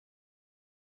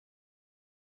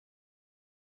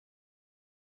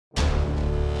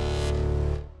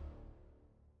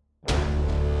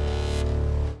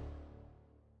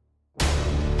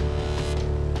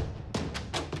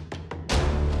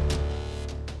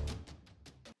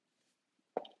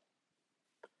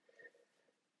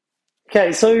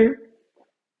Okay, so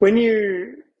when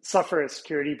you suffer a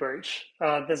security breach,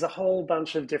 there's a whole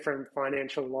bunch of different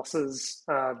financial losses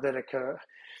that occur.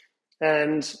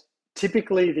 And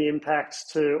typically, the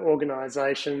impact to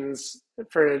organizations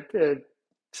for a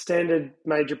standard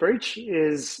major breach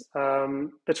is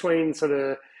between sort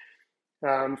of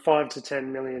 $5 to $10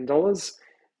 million.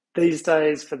 These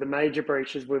days, for the major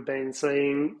breaches we've been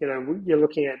seeing, you're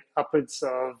looking at upwards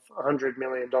of $100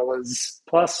 million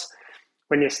plus.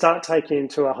 When you start taking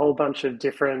into a whole bunch of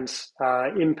different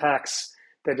impacts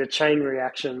that are chain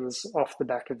reactions off the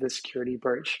back of the security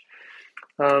breach.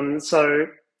 So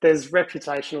there's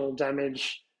reputational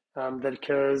damage that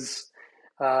occurs.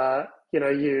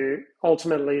 You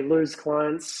ultimately lose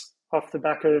clients off the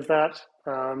back of that,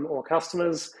 or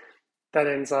customers. That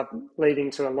ends up leading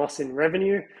to a loss in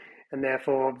revenue, and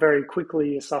therefore very quickly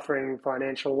you're suffering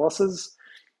financial losses.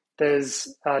 There's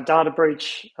data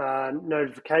breach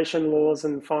notification laws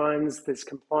and fines. There's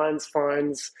compliance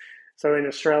fines. So in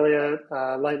Australia,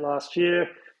 late last year,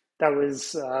 that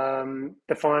was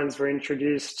the fines were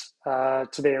introduced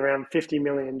to be around $50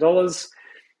 million.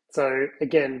 So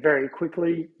again, very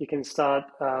quickly you can start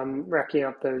racking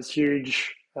up those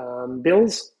huge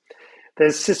bills.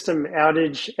 There's system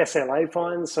outage SLA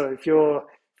fines. So if you're,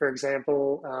 for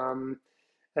example,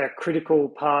 a critical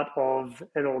part of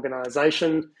an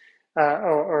organization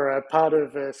or a part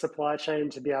of a supply chain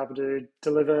to be able to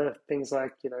deliver things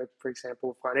like, for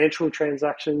example, financial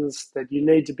transactions that you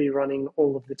need to be running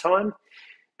all of the time,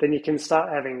 then you can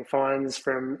start having fines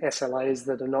from SLAs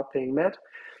that are not being met.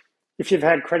 If you've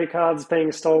had credit cards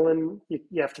being stolen,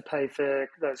 you have to pay for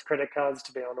those credit cards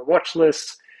to be on a watch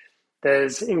list.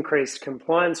 There's increased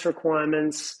compliance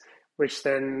requirements, which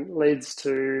then leads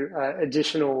to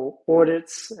additional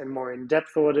audits and more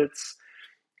in-depth audits.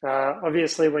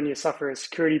 Obviously, when you suffer a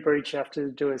security breach, you have to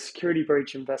do a security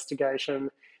breach investigation,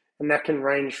 and that can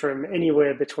range from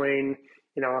anywhere between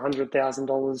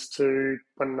 $100,000 to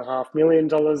 $1.5 million,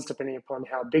 depending upon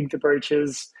how big the breach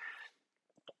is.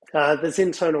 There's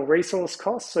internal resource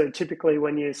costs. So typically,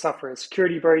 when you suffer a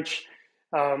security breach,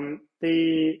 you're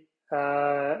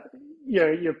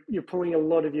pulling a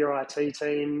lot of your IT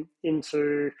team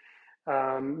into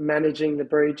managing the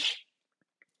breach,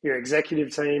 your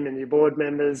executive team and your board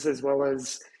members, as well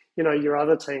as your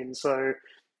other teams. So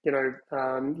your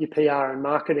PR and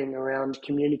marketing around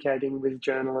communicating with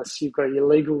journalists. You've got your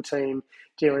legal team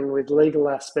dealing with legal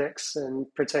aspects and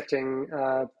protecting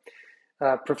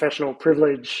professional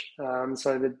privilege,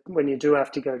 so that when you do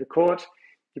have to go to court,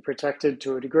 you're protected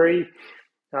to a degree.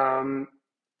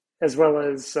 As well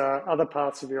as other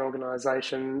parts of your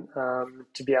organisation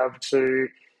to be able to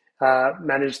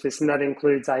manage this. And that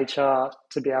includes HR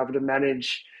to be able to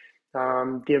manage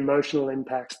the emotional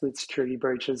impacts that security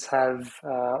breaches have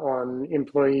on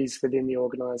employees within the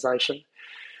organisation.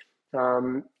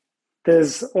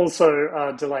 There's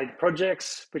also delayed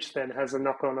projects, which then has a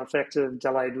knock-on effect of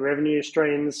delayed revenue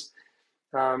streams.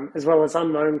 As well as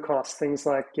unknown costs, things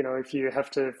like, if you have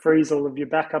to freeze all of your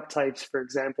backup tapes, for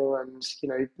example, and,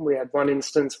 we had one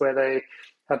instance where they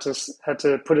had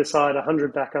to put aside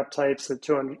 100 backup tapes at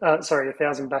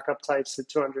 1,000 backup tapes at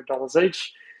 $200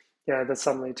 each. That's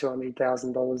suddenly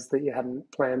 $200,000 that you hadn't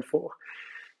planned for.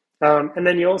 And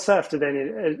then you also have to then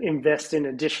invest in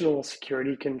additional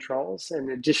security controls and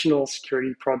additional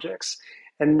security projects.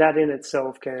 And that in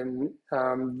itself can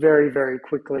very, very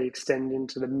quickly extend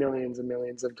into the millions and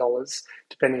millions of dollars,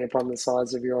 depending upon the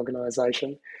size of your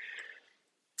organization.